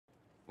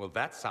Well,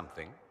 that's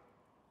something.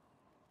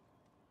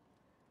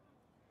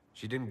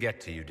 She didn't get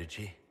to you, did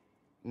she?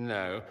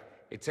 No,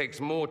 it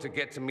takes more to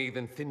get to me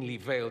than thinly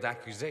veiled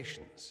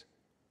accusations.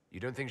 You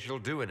don't think she'll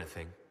do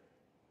anything?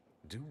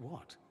 Do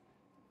what?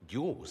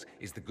 Yours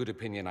is the good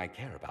opinion I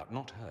care about,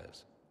 not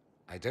hers.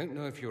 I don't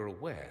know if you're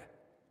aware,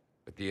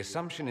 but the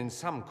assumption in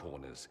some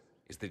corners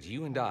is that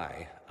you and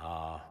I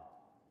are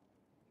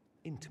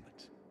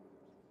intimate.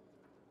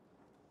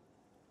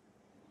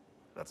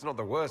 That's not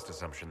the worst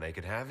assumption they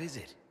could have, is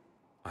it?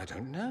 I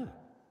don't know.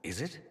 Is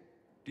it?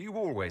 Do you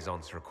always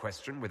answer a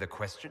question with a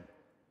question?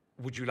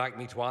 Would you like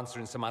me to answer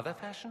in some other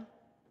fashion?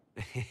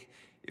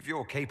 If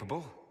you're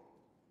capable.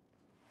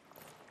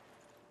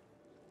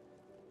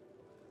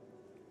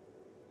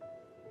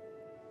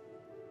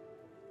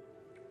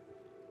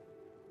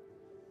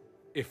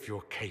 If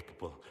you're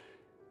capable.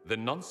 The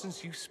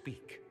nonsense you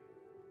speak.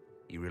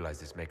 You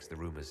realize this makes the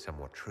rumors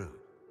somewhat true.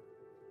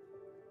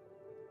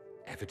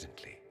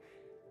 Evidently.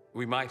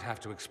 We might have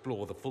to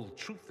explore the full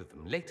truth of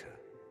them later,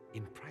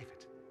 in private.